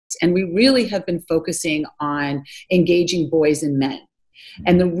And we really have been focusing on engaging boys and men.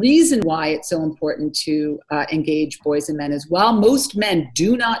 And the reason why it's so important to engage boys and men is while most men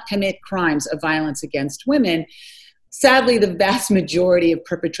do not commit crimes of violence against women, sadly, the vast majority of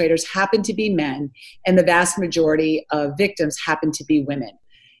perpetrators happen to be men, and the vast majority of victims happen to be women.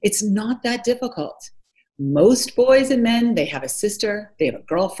 It's not that difficult. Most boys and men, they have a sister, they have a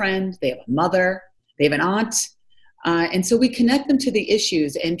girlfriend, they have a mother, they have an aunt. And so we connect them to the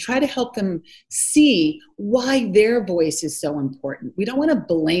issues and try to help them see why their voice is so important. We don't want to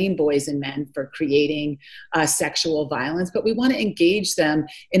blame boys and men for creating sexual violence, but we want to engage them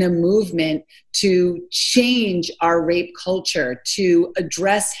in a movement to change our rape culture, to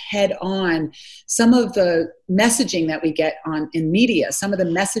address head on some of the messaging that we get in media, some of the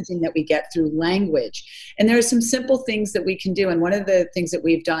messaging that we get through language. And there are some simple things that we can do. And one of the things that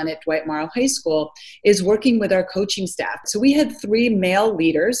we've done at Dwight Morrow High School is working with our coaching staff. So we had 3 male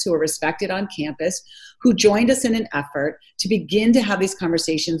leaders who are respected on campus who joined us in an effort to begin to have these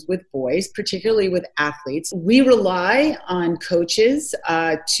conversations with boys, particularly with athletes. We rely on coaches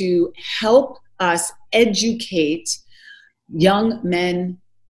to help us educate young men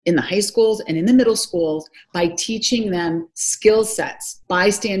in the high schools and in the middle schools by teaching them skill sets,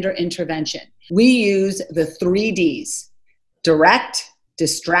 bystander intervention. We use the 3 Ds: direct,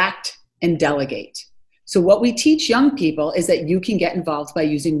 distract, and delegate. So what we teach young people is that you can get involved by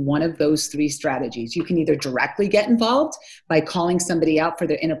using one of those 3 strategies. You can either directly get involved by calling somebody out for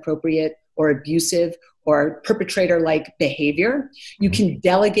their inappropriate or abusive or perpetrator-like behavior. You can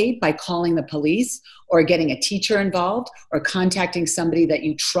delegate by calling the police or getting a teacher involved or contacting somebody that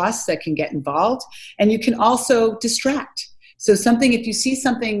you trust that can get involved. And you can also distract. So if you see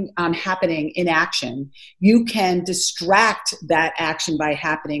something happening in action, you can distract that action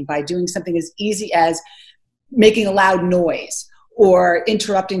by doing something as easy as making a loud noise or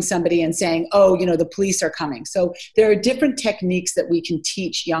interrupting somebody and saying, oh, the police are coming. So there are different techniques that we can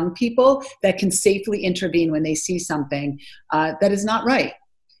teach young people that can safely intervene when they see something that is not right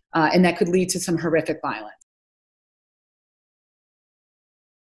and that could lead to some horrific violence.